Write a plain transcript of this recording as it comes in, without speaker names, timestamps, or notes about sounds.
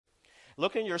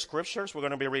Look in your scriptures. We're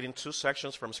going to be reading two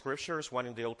sections from scriptures, one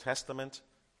in the Old Testament,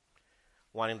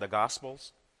 one in the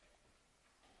Gospels.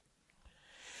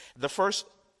 The first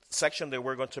section that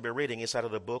we're going to be reading is out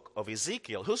of the book of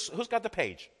Ezekiel. Who's got the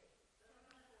page?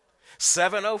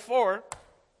 704.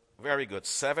 Very good.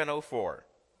 704.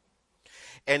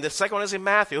 And the second one is in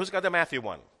Matthew. Who's got the Matthew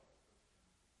one?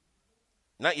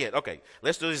 Not yet. Okay.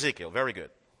 Let's do Ezekiel. Very good.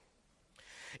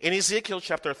 In Ezekiel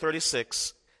chapter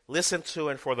 36, listen to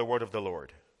and for the word of the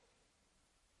Lord.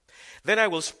 Then I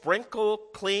will sprinkle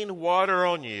clean water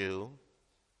on you,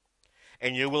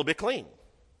 and you will be clean.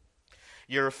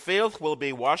 Your filth will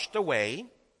be washed away,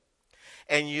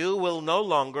 and you will no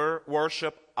longer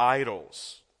worship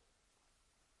idols.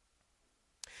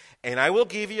 And I will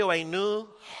give you a new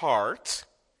heart,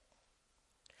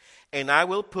 and I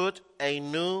will put a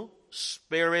new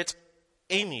spirit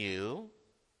in you.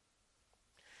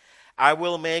 I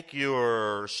will make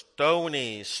your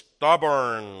stony,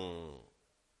 stubborn,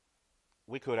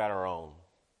 we could add our own,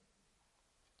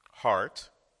 heart,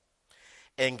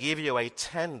 and give you a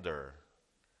tender,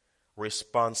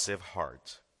 responsive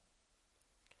heart.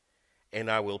 And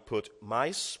I will put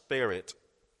my spirit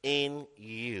in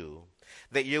you,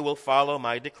 that you will follow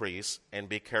my decrees and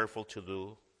be careful to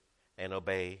do and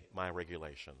obey my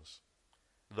regulations.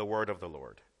 The word of the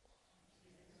Lord.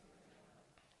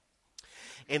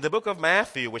 In the book of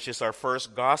Matthew, which is our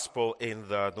first gospel in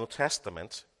the New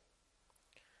Testament,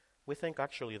 we think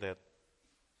actually that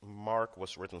Mark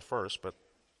was written first, but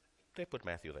they put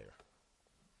Matthew there.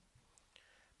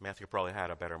 Matthew probably had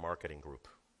a better marketing group.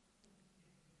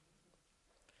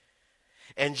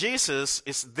 And this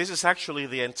is actually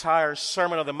the entire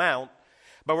Sermon on the Mount,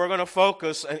 but we're going to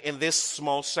focus in this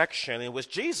small section in which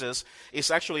Jesus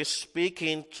is actually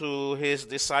speaking to his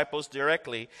disciples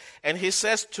directly. And he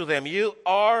says to them, you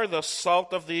are the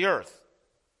salt of the earth.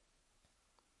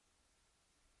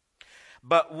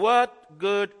 But what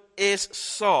good is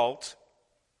salt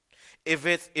if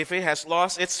it has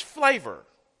lost its flavor?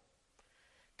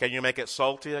 Can you make it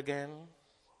salty again?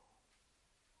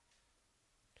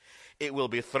 It will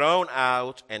be thrown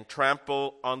out and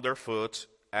trampled underfoot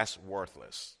as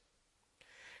worthless.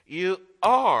 You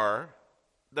are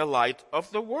the light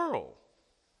of the world.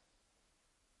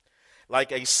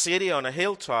 Like a city on a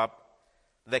hilltop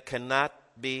that cannot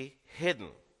be hidden.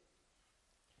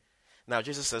 Now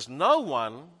Jesus says, no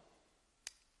one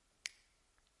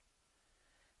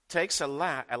takes a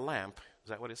lamp. Is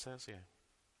that what it says here?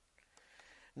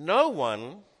 No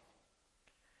one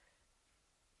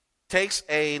takes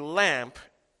a lamp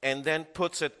and then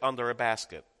puts it under a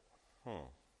basket.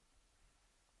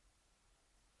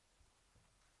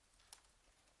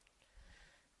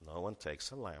 No one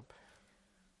takes a lamp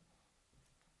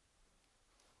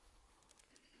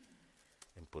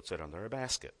and puts it under a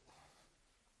basket.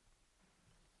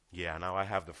 Yeah, now I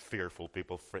have the fearful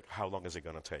people. How long is it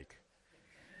going to take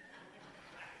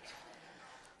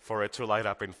for it to light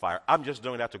up in fire? I'm just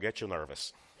doing that to get you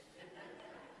nervous,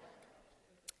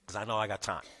 because I know I got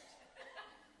time.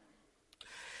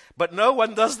 But no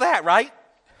one does that, right?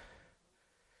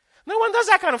 No one does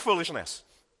that kind of foolishness.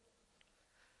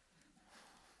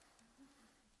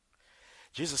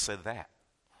 Jesus said that.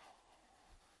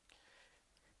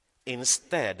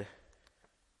 Instead,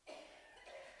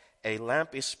 a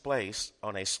lamp is placed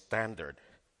on a standard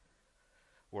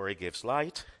where it gives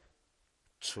light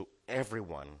to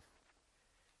everyone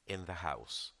in the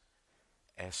house,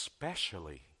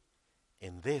 especially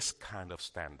in this kind of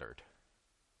standard.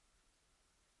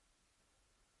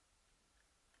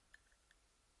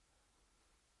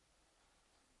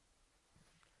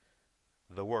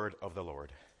 The word of the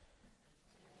Lord.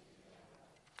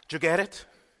 Did you get it?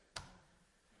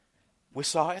 We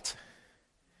saw it.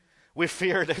 We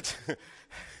feared it.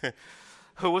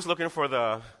 Who was looking for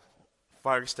the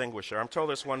fire extinguisher? I'm told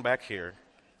there's one back here.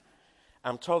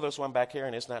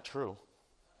 And it's not true.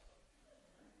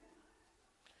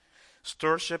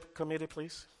 Stewardship committee,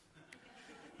 please.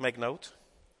 Make note.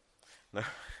 No.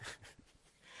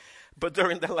 But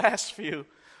during the last few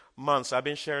months, I've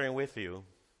been sharing with you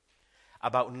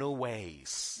about new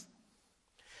ways.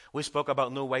 We spoke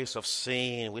about new ways of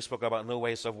seeing. We spoke about new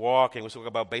ways of walking. We spoke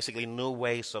about basically new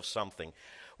ways of something.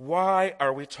 Why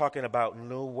are we talking about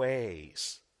new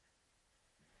ways?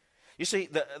 You see,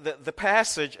 the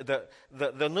passage,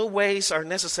 the new ways are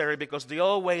necessary because the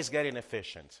old ways get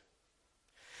inefficient.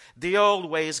 The old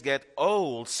ways get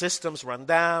old. Systems run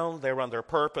down. They run their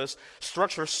purpose.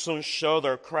 Structures soon show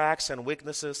their cracks and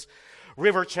weaknesses.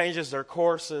 River changes their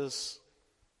courses.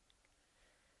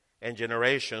 And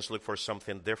generations look for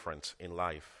something different in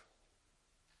life.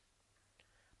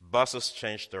 Buses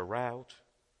change their route.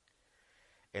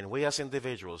 And we as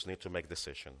individuals need to make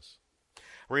decisions.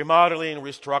 Remodeling,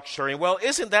 restructuring. Well,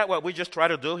 isn't that what we just try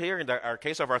to do here in our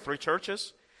case of our three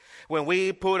churches? When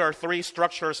we put our three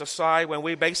structures aside, when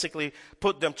we basically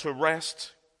put them to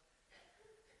rest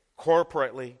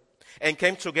corporately and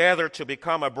came together to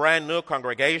become a brand new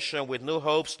congregation with new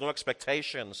hopes, new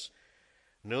expectations,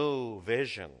 new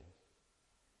vision.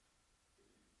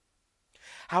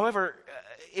 However,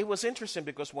 it was interesting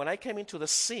because when I came into the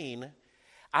scene,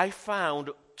 I found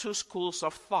two schools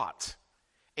of thought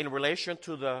in relation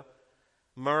to the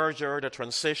merger, the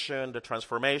transition, the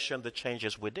transformation, the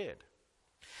changes we did.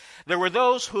 There were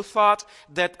those who thought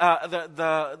that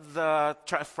the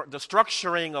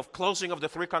structuring of closing of the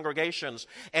three congregations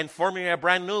and forming a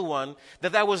brand new one,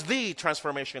 that was the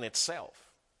transformation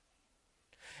itself.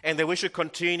 And that we should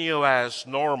continue as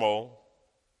normal.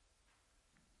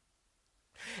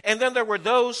 And then there were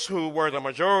those who were the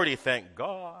majority, thank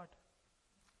God,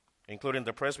 including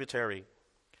the presbytery,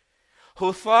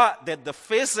 who thought that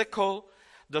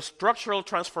the structural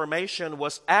transformation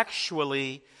was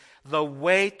actually the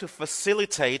way to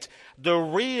facilitate the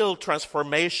real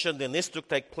transformation that needs to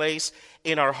take place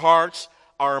in our hearts,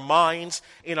 our minds,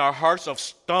 in our hearts of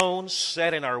stone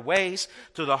set in our ways,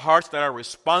 to the hearts that are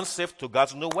responsive to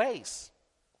God's new ways.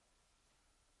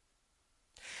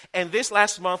 And this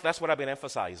last month, that's what I've been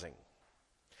emphasizing.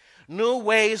 New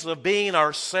ways of being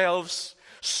ourselves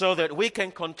so that we can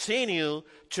continue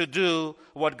to do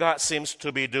what God seems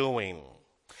to be doing.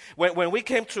 When we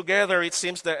came together, it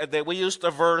seems that we used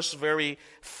a verse very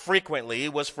frequently.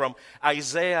 It was from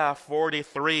Isaiah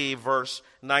 43, verse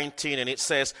 19, and it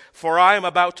says, "For I am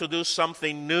about to do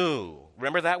something new."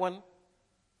 Remember that one?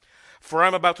 For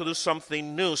I'm about to do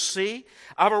something new. See,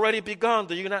 I've already begun.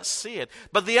 Do you not see it?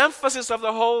 But the emphasis of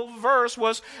the whole verse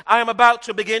was, I am about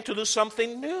to begin to do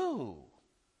something new.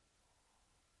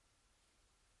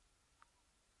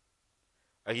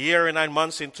 A year and 9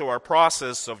 months into our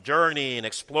process of journeying,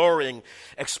 exploring,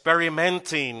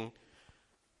 experimenting,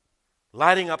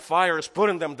 lighting up fires,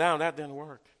 putting them down, that didn't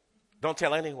work. Don't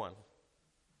tell anyone.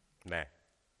 Nah.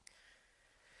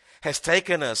 Has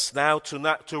taken us now to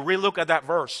relook at that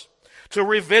verse, to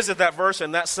revisit that verse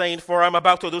and not saying, for I'm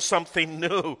about to do something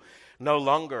new, no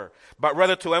longer, but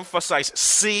rather to emphasize,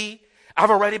 see,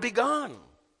 I've already begun.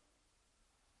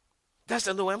 That's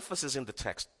the new emphasis in the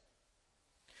text.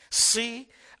 See,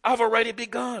 I've already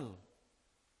begun.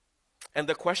 And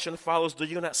the question follows, do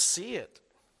you not see it?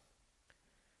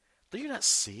 Do you not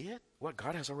see it? What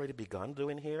God has already begun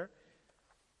doing here?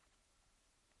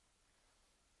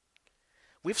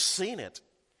 We've seen it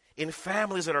in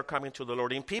families that are coming to the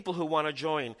Lord, in people who want to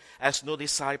join as new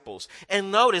disciples.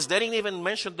 And notice, they didn't even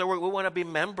mention the word, we want to be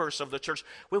members of the church.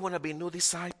 We want to be new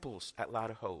disciples at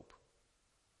Light of Hope.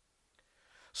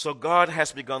 So God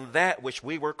has begun that which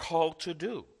we were called to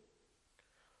do.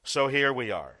 So here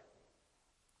we are.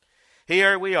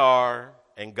 Here we are,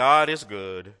 and God is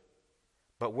good.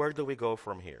 But where do we go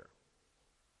from here?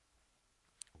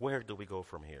 Where do we go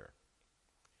from here?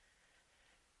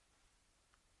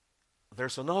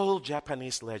 There's an old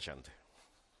Japanese legend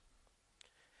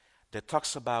that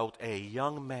talks about a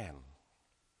young man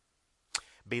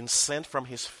being sent from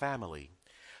his family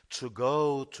to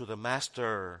go to the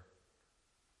master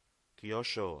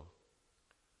Kyosho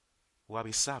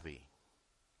Wabi-sabi,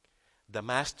 the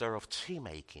master of tea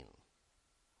making.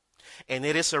 And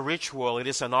it is a ritual, it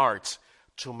is an art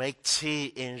to make tea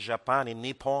in Japan, in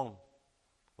Nippon,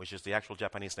 which is the actual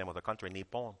Japanese name of the country,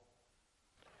 Nippon.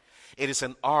 It is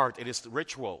an art, it is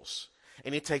rituals.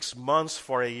 And it takes months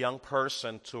for a young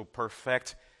person to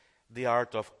perfect the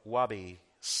art of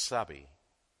wabi-sabi.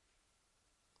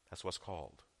 That's what's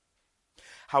called.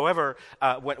 However,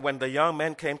 when the young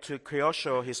man came to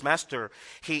Kyosho, his master,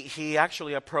 he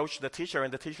actually approached the teacher,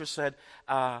 and the teacher said,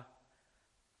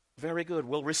 very good,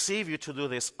 we'll receive you to do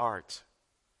this art.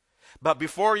 But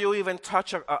before you even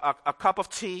touch a cup of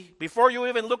tea, before you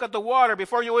even look at the water,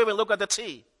 before you even look at the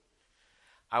tea,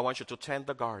 I want you to tend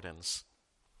the gardens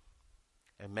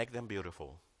and make them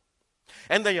beautiful.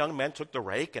 And the young man took the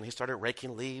rake and he started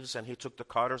raking leaves, and he took the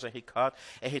cutters and he cut,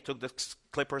 and he took the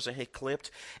clippers and he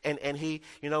clipped. And he,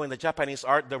 in the Japanese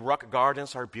art, the rock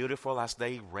gardens are beautiful as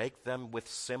they rake them with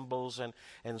cymbals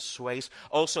and sways.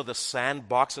 Also, the sand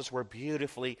boxes were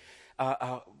beautifully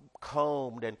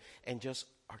combed and just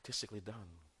artistically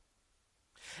done.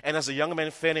 And as the young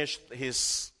man finished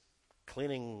his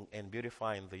cleaning and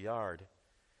beautifying the yard,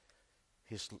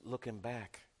 he's looking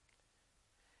back.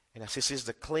 And as he sees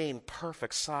the clean,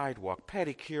 perfect sidewalk,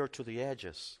 pedicured to the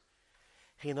edges,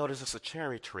 he notices a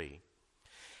cherry tree.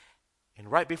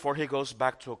 And right before he goes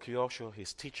back to Kyosho,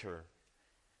 his teacher,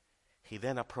 he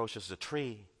then approaches the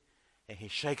tree And he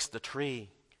shakes the tree,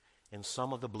 and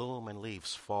some of the bloom and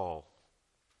leaves fall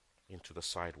into the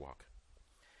sidewalk.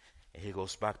 And he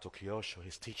goes back to Kiyoshi,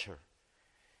 his teacher,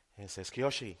 and says,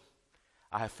 Kiyoshi,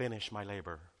 I have finished my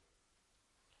labor.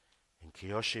 And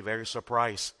Kiyoshi, very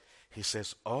surprised, he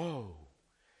says, oh,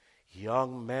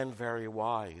 young man very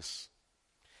wise.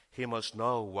 He must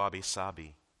know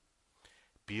wabi-sabi.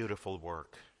 Beautiful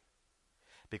work.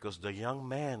 Because the young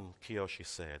man, Kiyoshi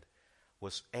said,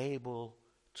 was able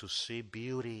to see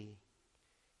beauty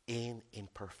in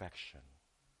imperfection.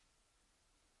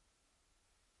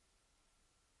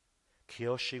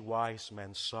 Kiyoshi wise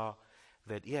man saw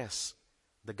that yes,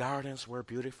 the gardens were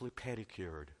beautifully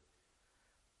pedicured,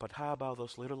 but how about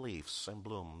those little leaves and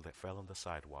bloom that fell on the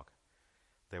sidewalk?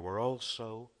 They were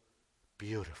also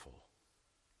beautiful.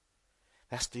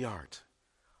 That's the art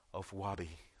of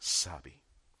wabi-sabi.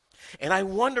 And I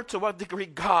wonder to what degree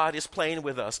God is playing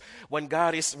with us when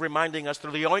God is reminding us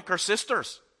through the Oinker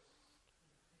sisters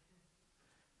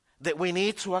that we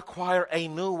need to acquire a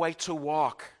new way to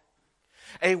walk.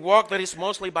 A walk that is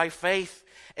mostly by faith.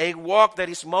 A walk that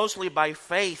is mostly by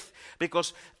faith.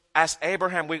 Because as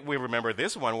Abraham, we remember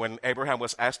this one, when Abraham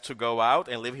was asked to go out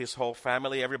and leave his whole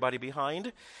family, everybody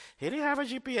behind. He didn't have a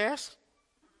GPS.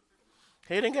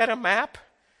 He didn't get a map.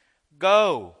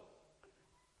 Go.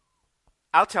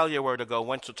 I'll tell you where to go,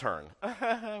 when to turn.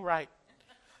 Right.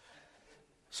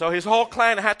 So his whole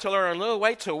clan had to learn a new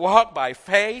way to walk by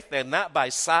faith and not by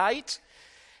sight.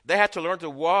 They had to learn to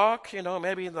walk,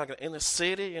 maybe like in the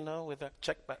city, with a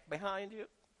check behind you.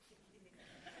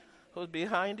 Who's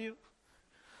behind you?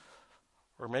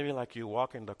 Or maybe like you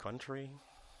walk in the country,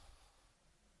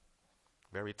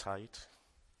 very tight.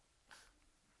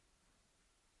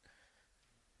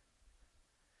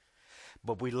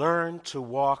 But we learn to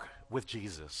walk with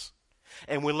Jesus.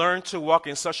 And we learn to walk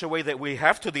in such a way that we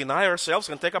have to deny ourselves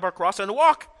and take up our cross and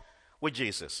walk with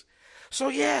Jesus. So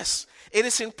yes, it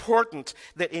is important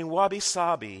that in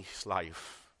wabi-sabi's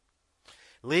life,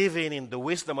 living in the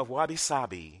wisdom of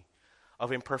wabi-sabi,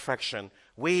 of imperfection,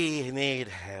 we need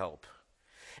help.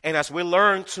 And as we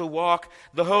learn to walk,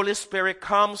 the Holy Spirit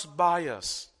comes by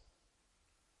us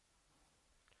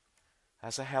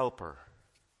as a helper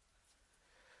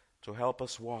to help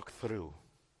us walk through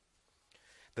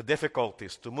the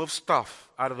difficulties, to move stuff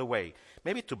out of the way,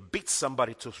 maybe to beat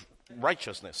somebody to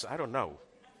righteousness, I don't know.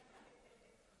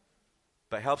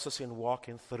 But helps us in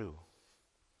walking through.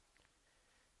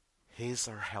 He's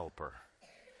our helper.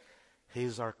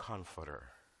 He's our comforter.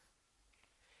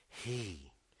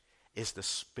 He is the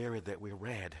Spirit that we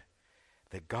read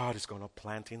that God is going to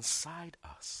plant inside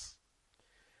us.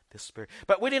 The Spirit.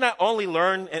 But we did not only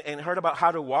learn and heard about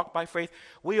how to walk by faith,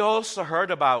 we also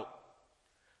heard about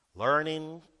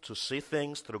learning to see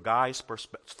things through God's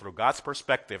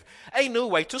perspective. A new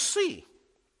way to see.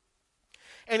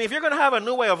 And if you're going to have a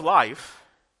new way of life,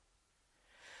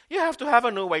 you have to have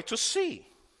a new way to see.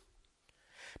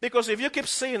 Because if you keep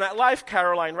seeing that life,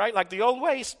 Caroline, right, like the old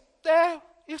ways,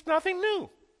 it's nothing new.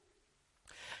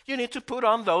 You need to put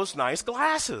on those nice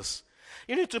glasses.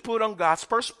 You need to put on God's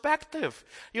perspective.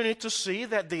 You need to see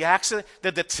that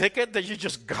the ticket that you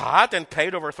just got and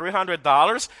paid over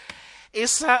 $300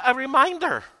 is a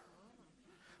reminder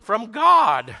from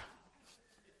God.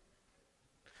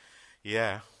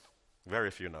 Yeah,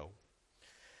 very few know.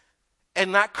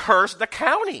 And not curse the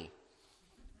county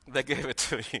that gave it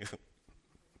to you,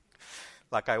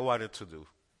 like I wanted to do,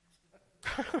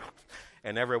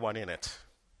 and everyone in it.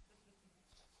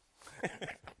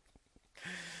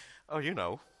 Oh, you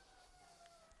know.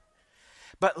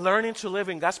 But learning to live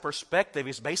in God's perspective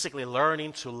is basically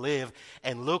learning to live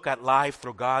and look at life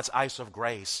through God's eyes of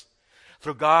grace,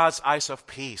 through God's eyes of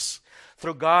peace,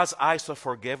 through God's eyes of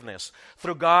forgiveness,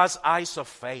 through God's eyes of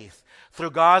faith, through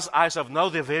God's eyes of no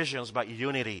divisions but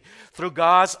unity, through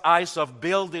God's eyes of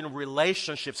building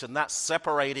relationships and not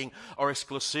separating or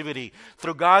exclusivity,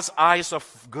 through God's eyes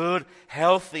of good,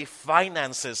 healthy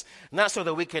finances, not so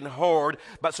that we can hoard,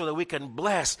 but so that we can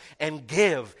bless and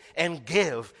give and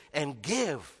give and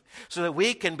give, so that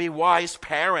we can be wise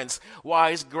parents,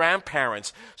 wise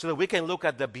grandparents, so that we can look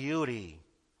at the beauty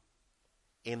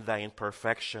in the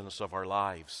imperfections of our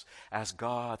lives as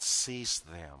God sees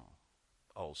them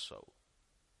also.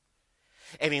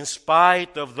 And in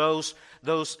spite of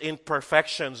those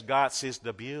imperfections, God sees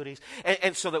the beauties.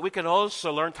 And so that we can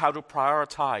also learn how to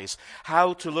prioritize,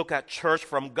 how to look at church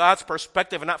from God's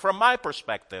perspective and not from my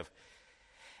perspective.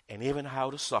 And even how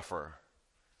to suffer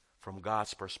from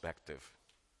God's perspective.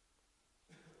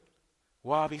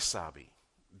 Wabi-sabi,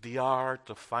 the art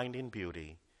of finding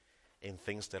beauty in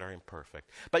things that are imperfect.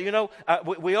 But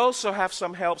we also have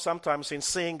some help sometimes in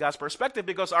seeing God's perspective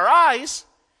because our eyes,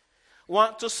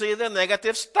 want to see the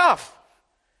negative stuff.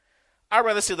 I'd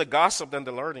rather see the gossip than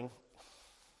the learning.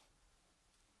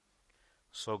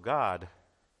 So God,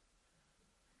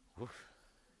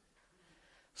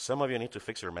 some of you need to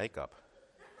fix your makeup.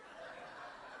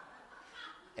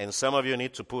 And some of you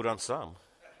need to put on some.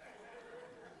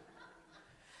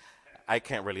 I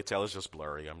can't really tell. It's just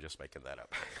blurry. I'm just making that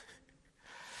up.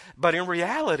 But in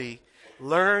reality,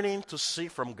 learning to see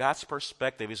from God's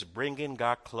perspective is bringing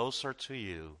God closer to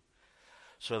you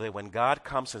so that when God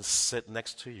comes and sits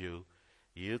next to you,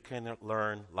 you can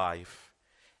learn life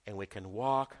and we can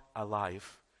walk a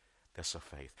life that's of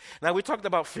faith. Now, we talked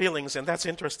about feelings, and that's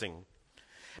interesting.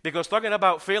 Because talking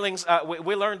about feelings,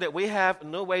 we learned that we have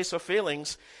new ways of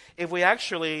feelings if we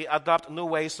actually adopt new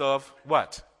ways of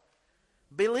what?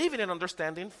 Believing and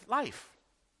understanding life.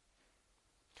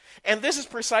 And this is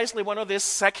precisely one of these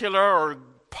secular or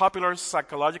popular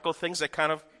psychological things that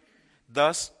kind of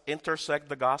does intersect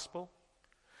the gospel.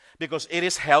 Because it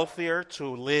is healthier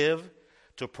to live,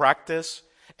 to practice,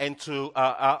 and to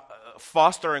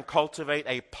foster and cultivate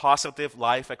a positive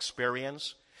life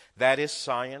experience. That is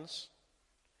science.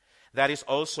 That is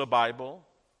also Bible.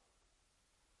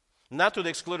 Not to the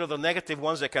exclude of the negative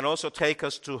ones that can also take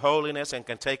us to holiness and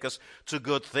can take us to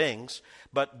good things.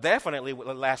 But definitely,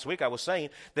 last week I was saying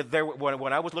that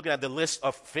when I was looking at the list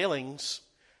of feelings,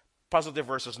 positive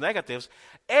versus negatives,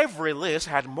 every list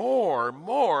had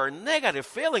more negative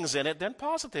feelings in it than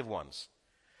positive ones.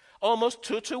 Almost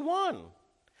 2 to 1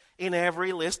 in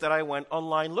every list that I went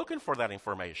online looking for that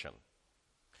information.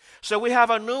 So we have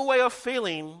a new way of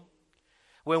feeling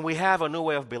when we have a new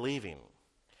way of believing.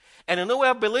 And a new way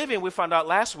of believing, we found out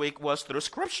last week, was through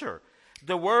Scripture.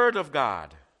 The Word of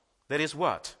God. That is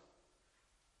what?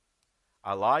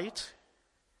 A light.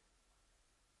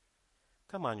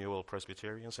 Come on, you old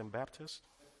Presbyterians and Baptists.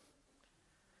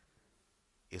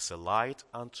 It's a light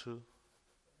unto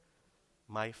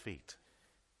my feet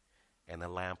and a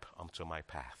lamp unto my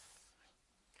path.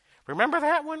 Remember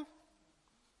that one?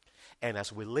 And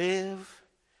as we live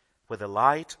with the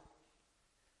light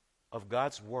of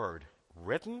God's Word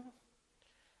written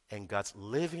and God's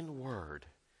living Word,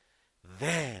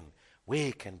 then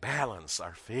we can balance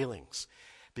our feelings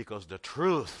because the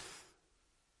truth,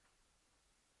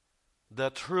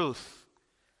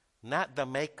 not the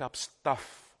make-up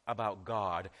stuff about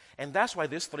God. And that's why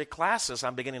these 3 classes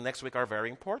I'm beginning next week are very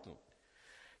important.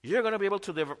 You're going to be able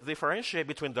to differentiate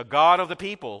between the God of the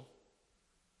people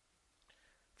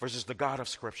versus the God of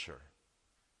Scripture.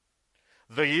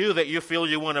 The you that you feel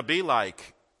you want to be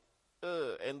like,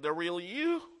 and the real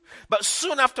you. But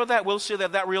soon after that, we'll see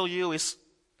that real you is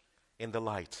in the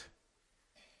light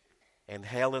and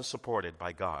held and supported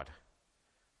by God,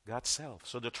 God's self.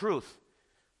 So the truth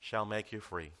shall make you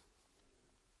free.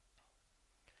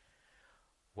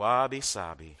 Wabi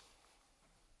sabi.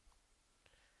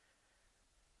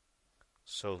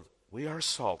 So we are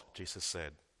salt, Jesus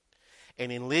said.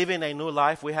 And in living a new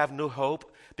life, we have new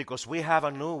hope because we have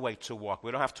a new way to walk.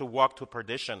 We don't have to walk to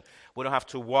perdition. We don't have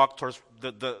to walk towards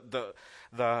the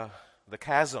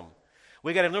chasm.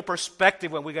 We get a new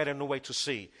perspective when we get a new way to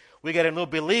see. We get a new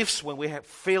beliefs when we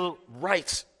feel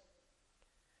right.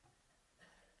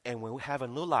 And when we have a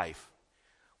new life,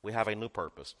 we have a new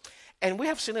purpose. And we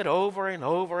have seen it over and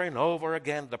over and over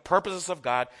again. The purposes of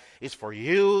God is for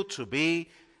you to be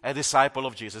a disciple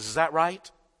of Jesus. Is that right?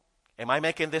 Am I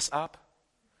making this up?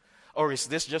 Or is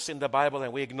this just in the Bible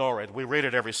and we ignore it? We read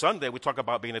it every Sunday. We talk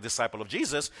about being a disciple of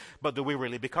Jesus, but do we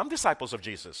really become disciples of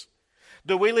Jesus?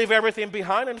 Do we leave everything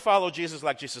behind and follow Jesus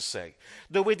like Jesus said?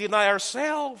 Do we deny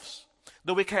ourselves?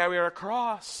 Do we carry our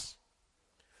cross?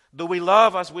 Do we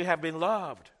love as we have been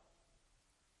loved?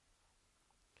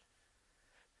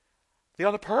 The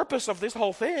other purpose of this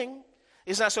whole thing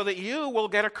is not so that you will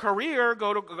get a career,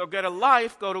 go get a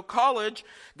life, go to college,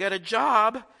 get a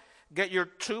job, get your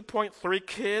 2.3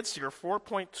 kids, your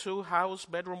 4.2 house,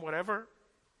 bedroom, whatever.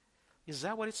 Is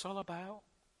that what it's all about?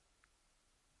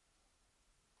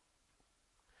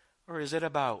 Or is it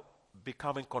about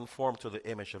becoming conformed to the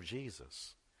image of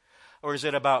Jesus? Or is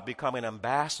it about becoming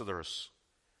ambassadors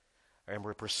and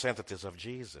representatives of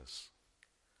Jesus?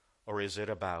 Or is it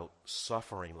about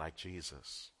suffering like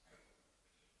Jesus?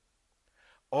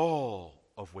 All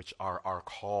of which are our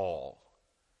call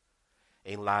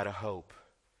in light of hope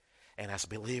and as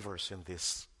believers in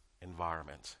this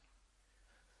environment.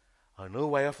 A new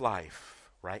way of life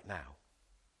right now.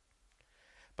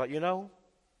 But you know,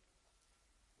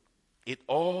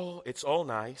 it's all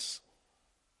nice.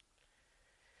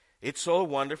 It's all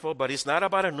wonderful, but it's not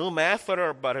about a new method or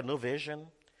about a new vision.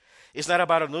 It's not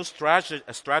about a new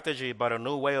strategy, but a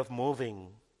new way of moving.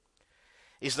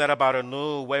 It's not about a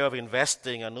new way of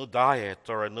investing, a new diet,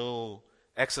 or a new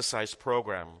exercise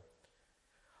program,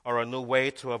 or a new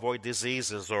way to avoid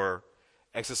diseases or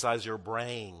exercise your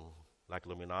brain like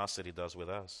Luminosity does with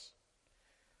us.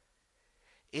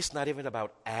 It's not even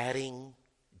about adding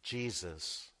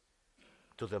Jesus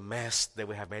to the mess that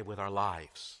we have made with our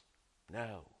lives.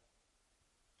 No.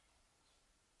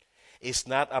 It's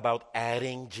not about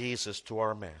adding Jesus to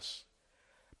our mess,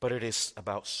 but it is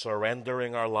about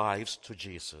surrendering our lives to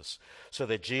Jesus so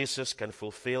that Jesus can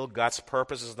fulfill God's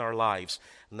purposes in our lives,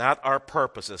 not our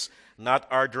purposes, not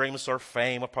our dreams of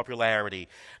fame or popularity,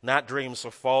 not dreams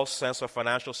of false sense of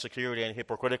financial security and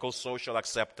hypocritical social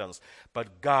acceptance,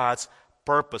 but God's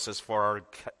purposes for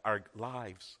our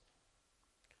lives.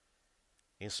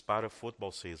 In spite of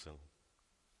football season.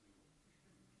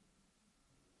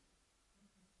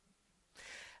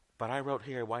 But I wrote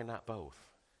here, why not both?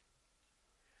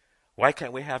 Why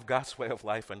can't we have God's way of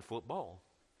life and football?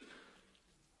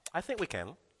 I think we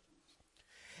can.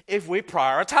 If we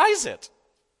prioritize it.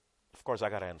 Of course,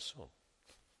 I got to end soon.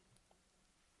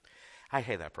 I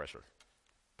hate that pressure,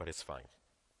 but it's fine.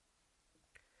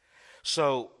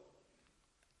 So,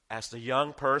 as the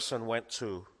young person went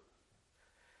to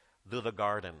do the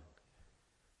garden,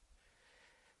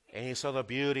 and he saw the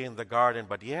beauty in the garden,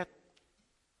 but yet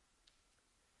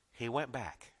he went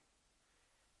back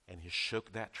and he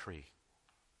shook that tree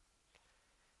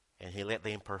and he let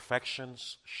the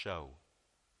imperfections show.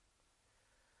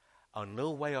 A new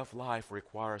way of life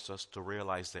requires us to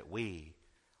realize that we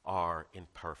are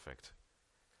imperfect.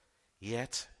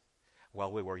 Yet,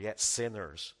 while we were yet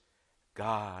sinners,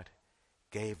 God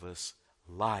gave us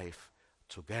life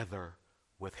together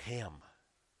with Him,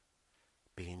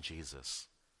 being Jesus.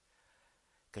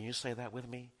 Can you say that with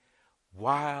me?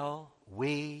 While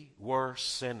we were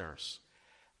sinners,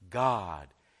 God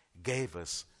gave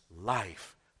us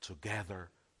life together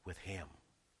with Him.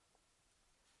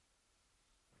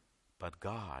 But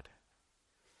God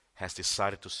has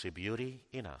decided to see beauty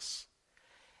in us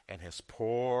and has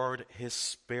poured His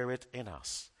Spirit in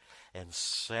us and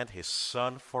sent His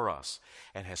Son for us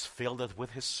and has filled us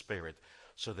with His Spirit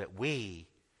so that we,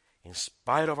 in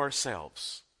spite of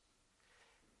ourselves,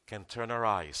 can turn our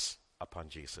eyes upon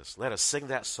Jesus. Let us sing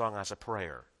that song as a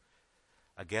prayer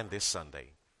again this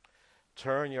Sunday.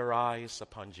 Turn your eyes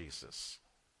upon Jesus.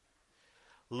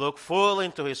 Look full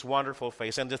into His wonderful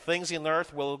face, and the things in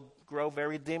earth will grow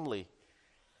very dimly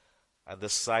at the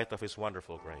sight of His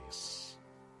wonderful grace.